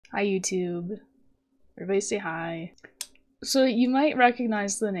Hi YouTube. Everybody say hi. So you might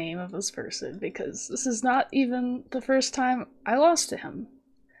recognize the name of this person because this is not even the first time I lost to him.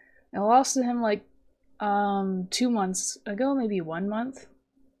 I lost to him like 2 months ago, maybe 1 month.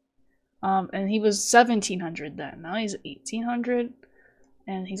 And he was 1700 then. Now he's 1800,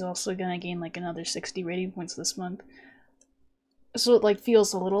 and he's also gonna gain like another 60 rating points this month. So it like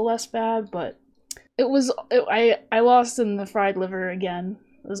feels a little less bad, but I lost in the fried liver again.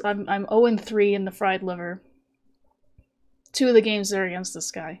 I'm 0-3 in the fried liver. 2 of the games are against this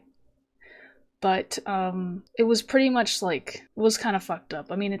guy. But it was pretty much like, it was kind of fucked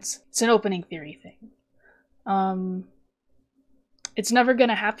up. I mean, it's an opening theory thing. It's never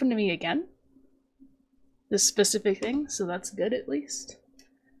gonna happen to me again, this specific thing, so that's good at least.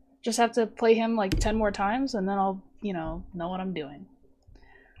 Just have to play him like 10 more times and then I'll, know what I'm doing.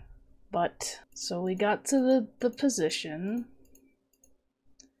 But, so we got to the position,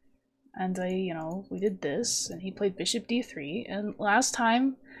 and we did this, and he played bishop d3, and last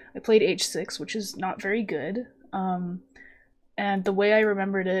time I played h6, which is not very good. And the way I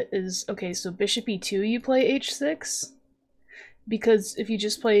remembered it is, okay, so bishop e2 you play h6, because if you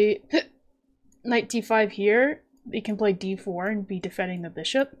just play knight d5 here, you can play d4 and be defending the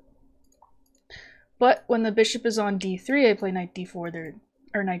bishop. But when the bishop is on d3, I play knight d4 there,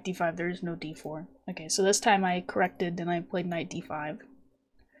 or knight d5, there is no d4. Okay, so this time I corrected and I played knight d5.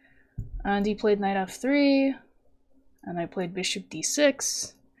 And he played knight f3, and I played bishop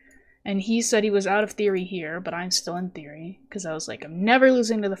d6, and he said he was out of theory here, but I'm still in theory, because I was like, I'm never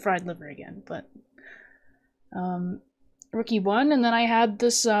losing to the fried liver again. But rook e1, and then I had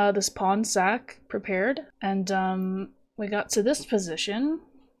this this pawn sack prepared, and we got to this position,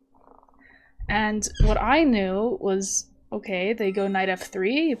 and what I knew was, okay, they go knight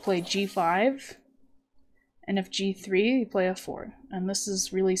f3, you play g5, and if g3, you play f4, and this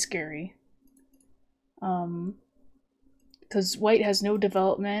is really scary. Because white has no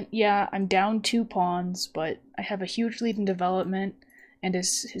development. Yeah, I'm down 2 pawns, but I have a huge lead in development, and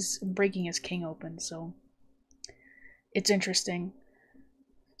his breaking his king open, so it's interesting.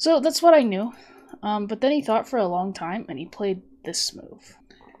 So that's what I knew. But then he thought for a long time, and he played this move.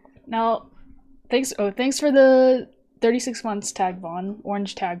 Now, thanks for the 36 months tag bond,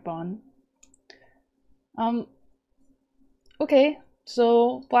 orange tag bond. Okay,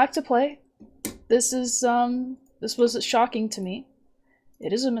 so black to play. This was shocking to me.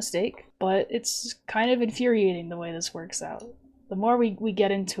 It is a mistake, but it's kind of infuriating the way this works out. The more we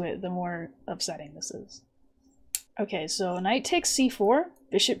get into it, the more upsetting this is. Okay, so knight takes c4,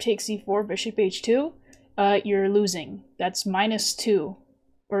 bishop takes c4, bishop h2. You're losing. That's -2,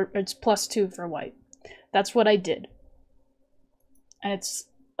 or it's +2 for white. That's what I did. And it's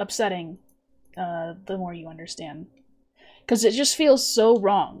upsetting the more you understand. Because it just feels so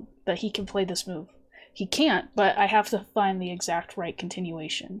wrong that he can play this move. He can't, but I have to find the exact right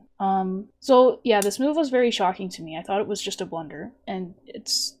continuation. So yeah, this move was very shocking to me. I thought it was just a blunder, and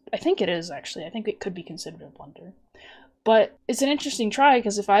I think it is actually. I think it could be considered a blunder. But it's an interesting try,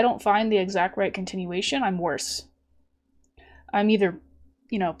 because if I don't find the exact right continuation, I'm worse. I'm either,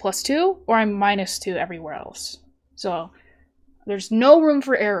 +2, or I'm -2 everywhere else. So there's no room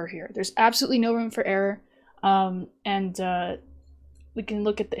for error here. There's absolutely no room for error. We can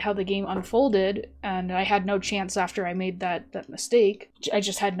look at how the game unfolded, and I had no chance after I made that mistake. I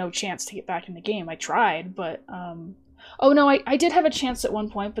just had no chance to get back in the game. I tried, but oh no, I did have a chance at one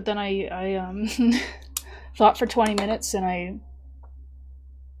point, but then I thought for 20 minutes and I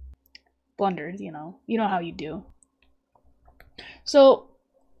blundered, you know how you do. So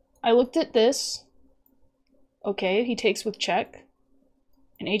I looked at this. Okay, he takes with check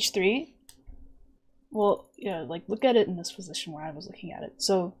and h3. Well, yeah, like, look at it in this position where I was looking at it.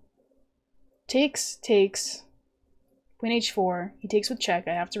 So, takes, queen h4, he takes with check,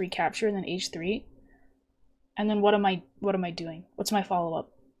 I have to recapture, and then h3. And then what am I doing? What's my follow-up?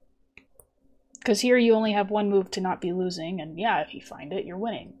 Because here you only have one move to not be losing, and yeah, if you find it, you're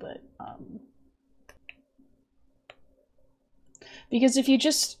winning, but, because if you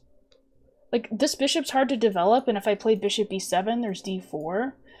just, like, this bishop's hard to develop, and if I play bishop e7, there's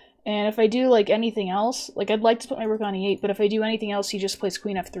d4. And if I do, like, anything else, like, I'd like to put my rook on e8, but if I do anything else, he just plays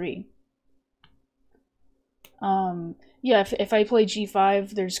queen f3. Yeah, if I play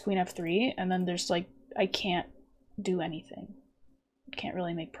g5, there's queen f3, and then there's, like, I can't do anything. Can't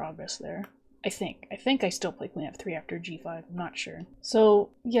really make progress there. I think I still play queen f3 after g5, I'm not sure.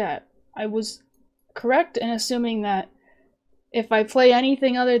 So, yeah, I was correct in assuming that if I play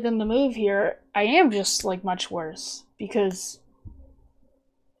anything other than the move here, I am just, like, much worse, because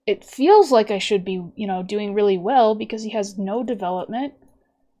it feels like I should be, doing really well, because he has no development.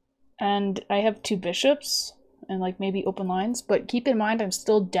 and I have 2 bishops and like maybe open lines, but keep in mind I'm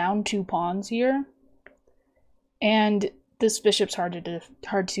still down 2 pawns here, and this bishop's hard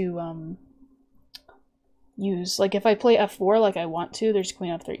to use. Like if I play f4 like I want to, there's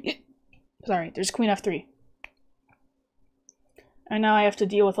queen f3. Sorry, there's queen f3. And now I have to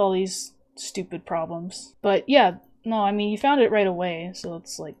deal with all these stupid problems. But yeah, no, I mean, you found it right away, so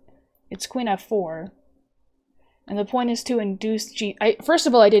it's like, it's queen f4. And the point is to induce first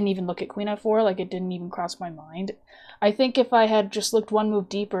of all, I didn't even look at queen f4, like it didn't even cross my mind. I think if I had just looked one move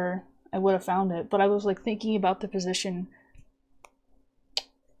deeper, I would have found it, but I was like thinking about the position,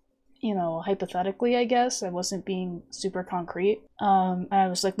 you know, hypothetically, I guess. I wasn't being super concrete. And I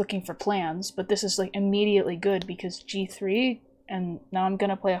was like looking for plans, but this is like immediately good because g3, and now I'm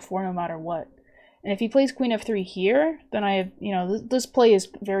gonna play f4 no matter what. And if he plays queen f3 here, then I have, you know, this play is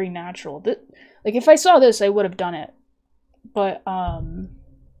very natural. Like, if I saw this, I would have done it. But,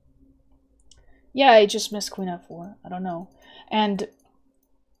 yeah, I just missed queen f4. I don't know. And,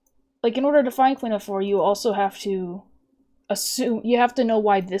 like, in order to find queen f4, you also have to assume, you have to know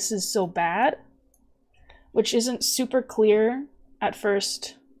why this is so bad, which isn't super clear at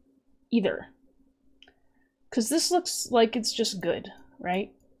first either. Because this looks like it's just good,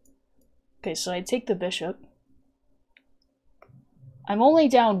 right? Okay, so I take the bishop. I'm only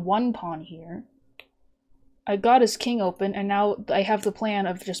down 1 pawn here. I got his king open, and now I have the plan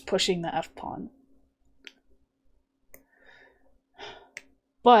of just pushing the f-pawn.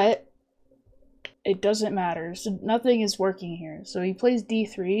 But it doesn't matter. So nothing is working here. So he plays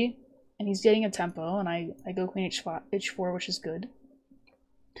d3, and he's getting a tempo, and I go queen h4, which is good.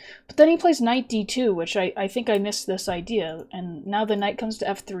 But then he plays knight d2, which I think I missed this idea, and now the knight comes to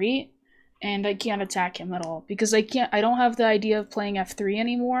f3, and I can't attack him at all because I don't have the idea of playing f3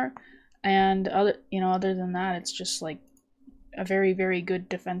 anymore, and other than that, it's just like a very, very good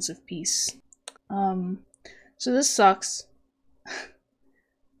defensive piece. So this sucks.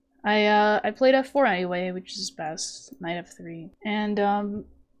 I played f4 anyway, which is best. Knight f3, and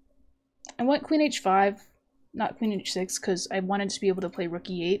I went queen h5, not queen h6, because I wanted to be able to play rook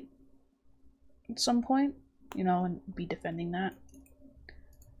e8 at some point, you know, and be defending that.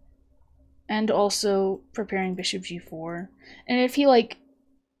 And also preparing bishop g4. And if he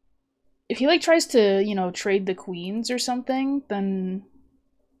tries to, you know, trade the queens or something, then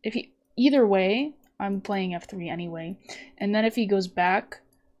either way, I'm playing f3 anyway. And then if he goes back,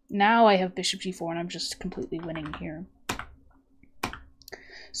 now I have bishop g4 and I'm just completely winning here.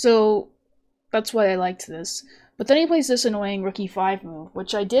 So that's why I liked this. But then he plays this annoying rook e5 move,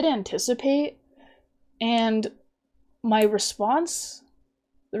 which I did anticipate, and my response,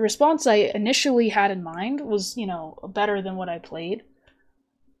 the response I initially had in mind was, you know, better than what I played.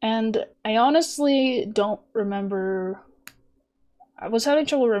 And I honestly don't remember, I was having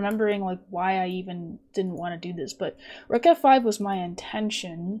trouble remembering like why I even didn't want to do this, but rook f5 was my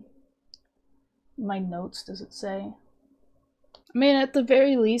intention. My notes, does it say? I mean, at the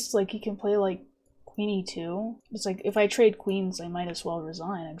very least, like, he can play like queen e2. It's like, if I trade queens, I might as well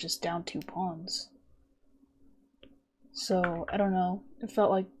resign. I'm just down 2 pawns. So, I don't know. It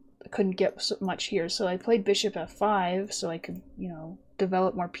felt like I couldn't get so much here. So I played bishop f5 so I could, you know,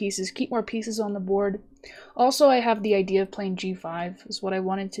 develop more pieces, keep more pieces on the board. Also, I have the idea of playing g5 is what I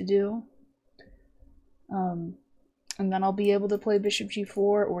wanted to do. And then I'll be able to play bishop g4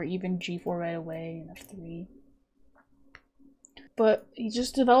 or even g4 right away and f3. But he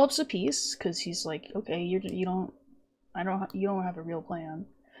just develops a piece because he's like, okay, you don't have a real plan.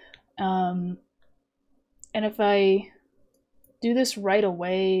 And if I do this right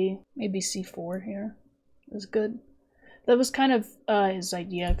away, maybe c4 here is good. That was kind of his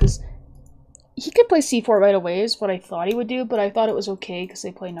idea, because he could play c4 right away is what I thought he would do, but I thought it was okay because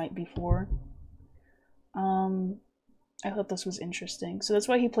they play knight b4. I thought this was interesting, so that's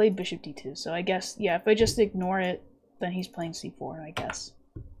why he played bishop d2. So I guess, yeah, if I just ignore it, then he's playing c4, I guess.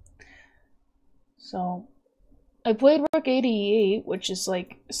 So I played rook a to e8, which is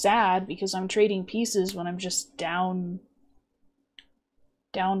like sad because I'm trading pieces when I'm just down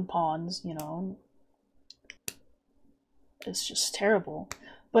pawns, you know. It's just terrible.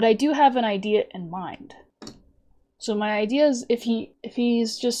 But I do have an idea in mind. So my idea is if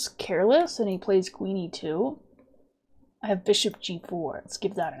he's just careless and he plays queen e2, I have bishop g4. Let's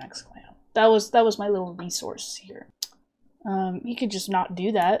give that an exclam. That was my little resource here. He could just not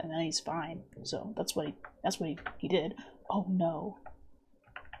do that and then he's fine. So that's what he did. Oh no.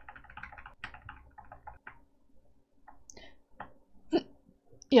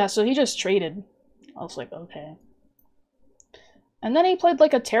 Yeah, so he just traded. I was like, okay. And then he played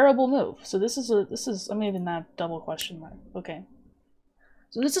like a terrible move. So this is I'm even that double question mark. Okay.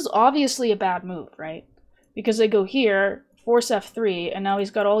 So this is obviously a bad move, right? Because I go here, force f3, and now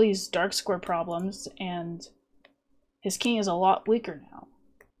he's got all these dark square problems, and his king is a lot weaker now.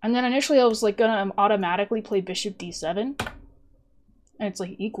 And then initially I was like gonna automatically play bishop d7, and it's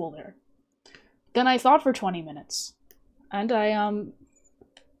like equal there. Then I thought for 20 minutes, and I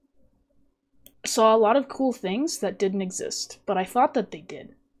saw a lot of cool things that didn't exist, but I thought that they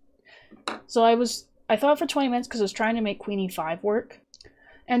did. So I thought for 20 minutes because I was trying to make queen e5 work.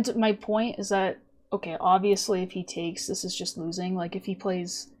 And my point is that, okay, obviously if he takes, this is just losing. Like if he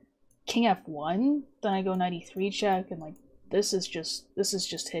plays king f1, then I go knight e3 check, and like this is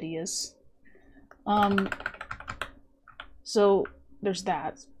just hideous. So there's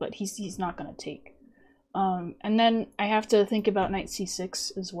that, but he's not gonna take. And then I have to think about knight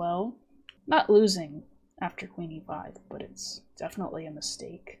c6 as well. Not losing after queen e5, but it's definitely a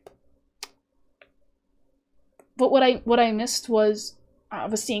mistake. But what I missed was I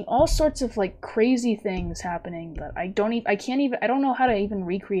was seeing all sorts of like crazy things happening that I don't know how to even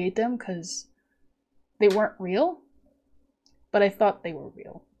recreate them because they weren't real, but I thought they were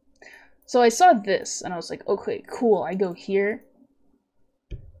real. So I saw this and I was like, okay, cool. I go here,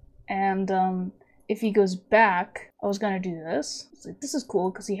 and if he goes back, I was gonna do this. It's like, this is cool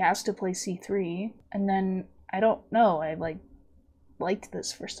because he has to play c3, and then I don't know. I liked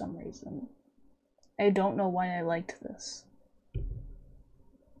this for some reason. I don't know why I liked this.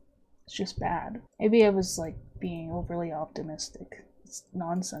 It's just bad. Maybe I was like being overly optimistic. It's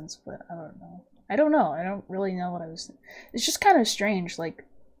nonsense, but I don't know. I don't really know what I was thinking. It's just kind of strange. Like,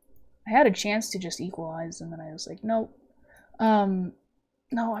 I had a chance to just equalize, and then I was like, nope.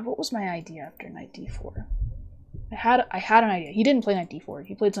 No, what was my idea after knight d4? I had an idea. He didn't play knight d4.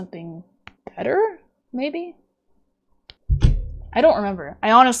 He played something better, maybe? I don't remember.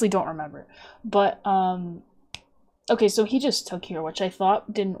 I honestly don't remember. But, okay, so he just took here, which I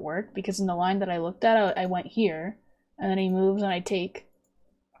thought didn't work, because in the line that I looked at, I went here, and then he moves, and I take.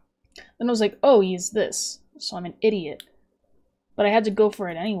 Then I was like, oh, he's this, so I'm an idiot. But I had to go for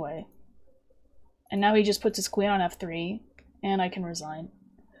it anyway. And now he just puts his queen on f3, and I can resign.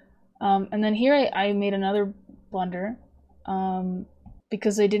 And then here I made another blunder,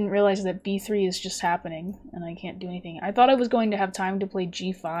 because I didn't realize that b3 is just happening, and I can't do anything. I thought I was going to have time to play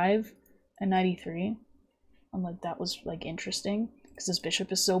g5 and knight e3. I'm like, that was like interesting, because his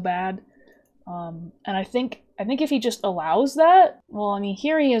bishop is so bad. And I think if he just allows that, well, I mean,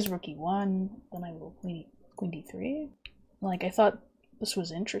 here he has rook e1, then I will queen d3. Like, I thought this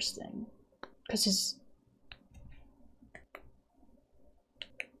was interesting, because his...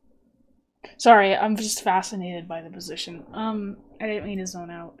 Sorry, I'm just fascinated by the position. I didn't mean to zone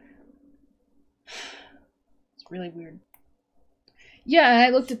out. It's really weird. Yeah, and I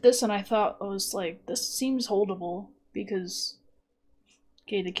looked at this and I thought, I was like, this seems holdable, because,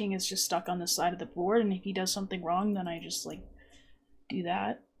 okay, the king is just stuck on this side of the board, and if he does something wrong, then I just, like, do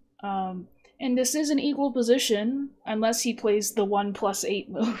that. And this is an equal position, unless he plays the 1+8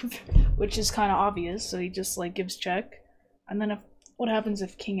 move, which is kind of obvious, so he just, like, gives check. And then what happens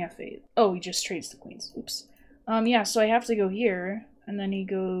if king f8? Oh, he just trades the queens. Oops. Yeah, so I have to go here, and then he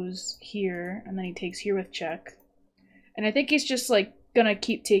goes here, and then he takes here with check. And I think he's just, like, gonna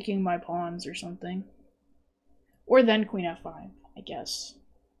keep taking my pawns or something. Or then queen f5, I guess.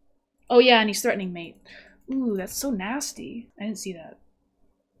 Oh yeah, and he's threatening mate. Ooh, that's so nasty. I didn't see that.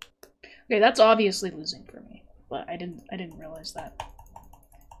 Okay, that's obviously losing for me, but I didn't realize that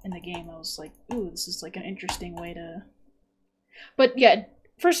in the game. I was like, ooh, this is like an interesting way to... But yeah,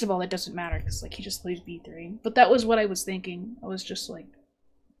 first of all, that doesn't matter, because like he just plays b3. But that was what I was thinking. I was just like,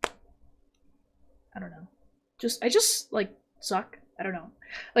 I don't know. I just like suck. I don't know.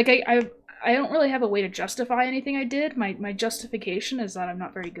 Like I don't really have a way to justify anything I did. My justification is that I'm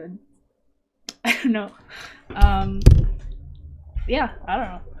not very good. I don't know. Yeah, I don't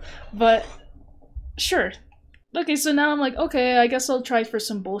know. But sure. Okay, so now I'm like, okay, I guess I'll try for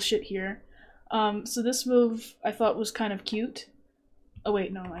some bullshit here. So this move I thought was kind of cute. Oh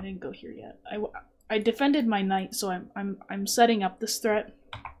wait, no, I didn't go here yet. I defended my knight, so I'm setting up this threat.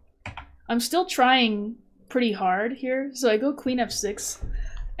 I'm still trying pretty hard here, so I go queen f6.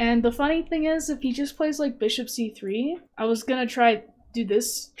 And the funny thing is, if he just plays like bishop c3, I was gonna try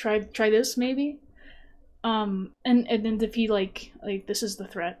this maybe. And then if he like this is the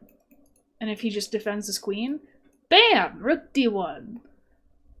threat, and if he just defends his queen, bam, rook d1.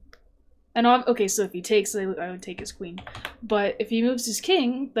 And okay, so if he takes, I would take his queen. But if he moves his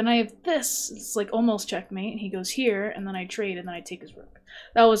king, then I have this. It's like almost checkmate. He goes here, and then I trade, and then I take his rook.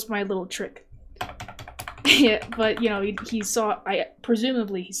 That was my little trick. Yeah, but you know, he saw.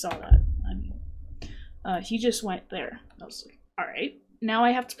 Presumably he saw that. I mean, he just went there. I was like, all right, now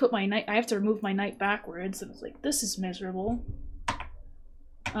I have to put my knight, I have to remove my knight backwards, and it's like, this is miserable.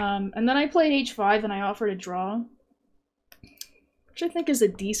 And then I played h5 and I offered a draw, which I think is a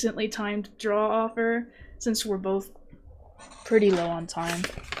decently timed draw offer, since we're both pretty low on time.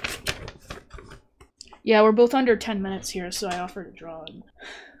 Yeah, we're both under 10 minutes here, so I offered a draw.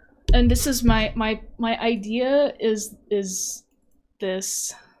 And this is my idea is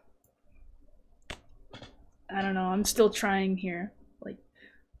this. I don't know, I'm still trying here. Like,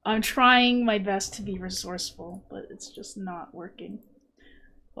 I'm trying my best to be resourceful, but it's just not working.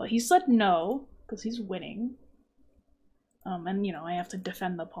 Well, he said no, because he's winning. And, you know, I have to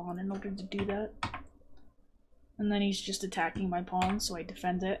defend the pawn in order to do that. And then he's just attacking my pawn, so I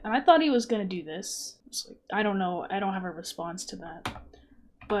defend it. And I thought he was gonna do this. It's like, I don't know, I don't have a response to that.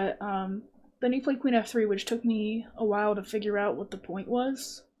 But, then he played queen f3, which took me a while to figure out what the point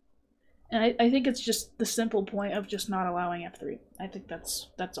was. And I think it's just the simple point of just not allowing f3. I think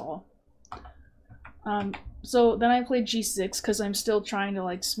that's all. So then I played g6, because I'm still trying to,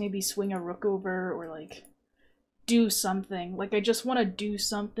 like, maybe swing a rook over, or, like, do something. Like, I just want to do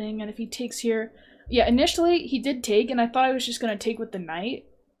something, and if he takes here... Yeah, initially, he did take, and I thought I was just gonna take with the knight.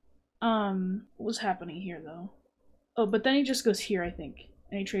 What was happening here, though? Oh, but then he just goes here, I think.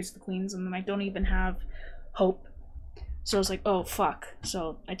 And he trades the queens, and then I don't even have hope. So I was like, oh, fuck.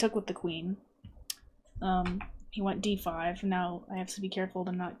 So I took with the queen. He went d5. Now I have to be careful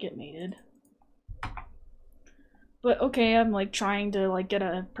to not get mated. But okay, I'm, like, trying to, like, get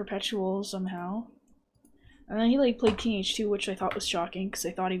a perpetual somehow. And then he, like, played king h2, which I thought was shocking, because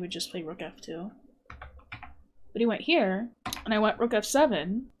I thought he would just play rook f2. But he went here, and I went rook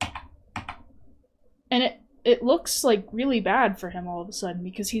f7, and it looks, like, really bad for him all of a sudden,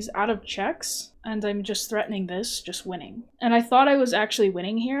 because he's out of checks, and I'm just threatening this, just winning. And I thought I was actually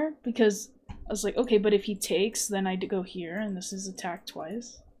winning here, because I was like, okay, but if he takes, then I'd go here, and this is attacked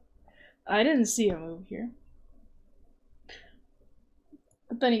twice. I didn't see a move here.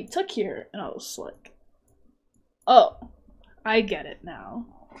 But then he took here, and I was like, oh, I get it now.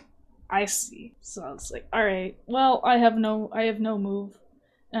 I see. So I was like, alright, well, I have no move.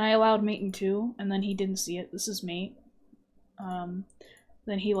 And I allowed mating too, and then he didn't see it. This is mate.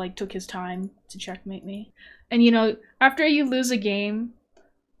 Then he, like, took his time to checkmate me. And, you know, after you lose a game,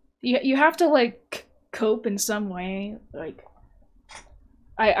 you have to, like, cope in some way. Like,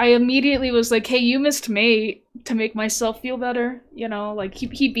 I immediately was like, hey, you missed mate, to make myself feel better. You know, like,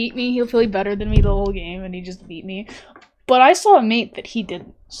 he beat me, he'll play better than me the whole game, and he just beat me. But I saw a mate that he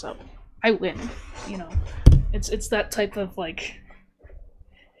didn't, so I win, you know. It's that type of, like,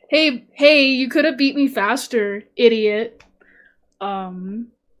 hey, you could have beat me faster, idiot.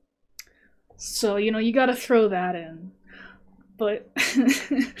 So, you know, you gotta throw that in. But,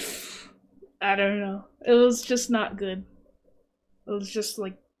 I don't know. It was just not good. It was just,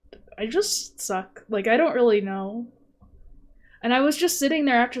 like, I just suck. Like, I don't really know. And I was just sitting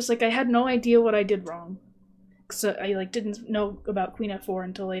there after, like, I had no idea what I did wrong. So I, like, didn't know about queen f4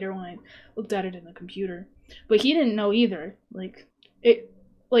 until later when I looked at it in the computer. But he didn't know either. Like,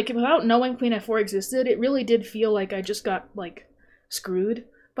 without knowing queen f4 existed, it really did feel like I just got, like, screwed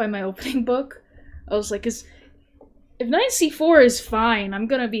by my opening book. I was like, if knight c4 is fine, I'm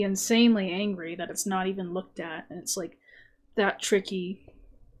gonna be insanely angry that it's not even looked at, and it's, like, that tricky.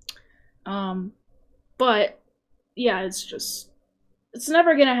 But, yeah, it's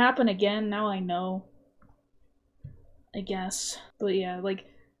never gonna happen again, now I know. I guess. But yeah, like,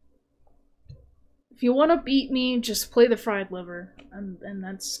 if you want to beat me, just play the fried liver, and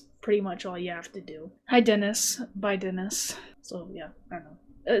that's pretty much all you have to do. Hi, Dennis. Bye, Dennis. So yeah, I don't know.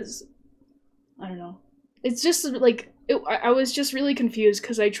 I don't know. It's just like I was just really confused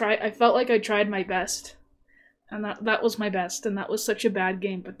because I felt like I tried my best, and that was my best, and that was such a bad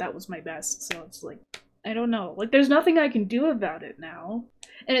game, but that was my best. So it's like, I don't know. Like, there's nothing I can do about it now.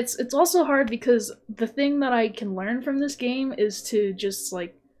 And it's also hard because the thing that I can learn from this game is to just,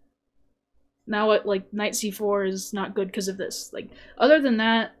 like, now what, like, knight c4 is not good because of this. Like, other than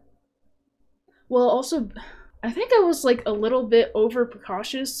that, well, also, I think I was, like, a little bit over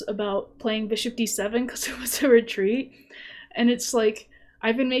precautious about playing bishop d7 because it was a retreat. And it's like,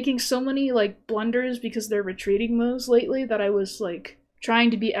 I've been making so many, like, blunders because they're retreating moves lately that I was, like, trying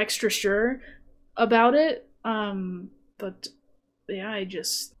to be extra sure about it. But yeah, I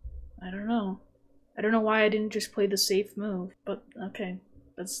don't know. I don't know why I didn't just play the safe move, but okay.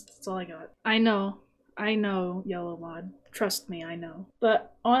 That's all I got. I know, Yellow Mod. Trust me, I know.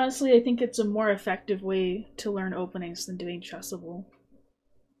 But honestly, I think it's a more effective way to learn openings than doing chessable.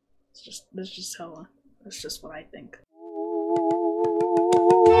 That's just what I think.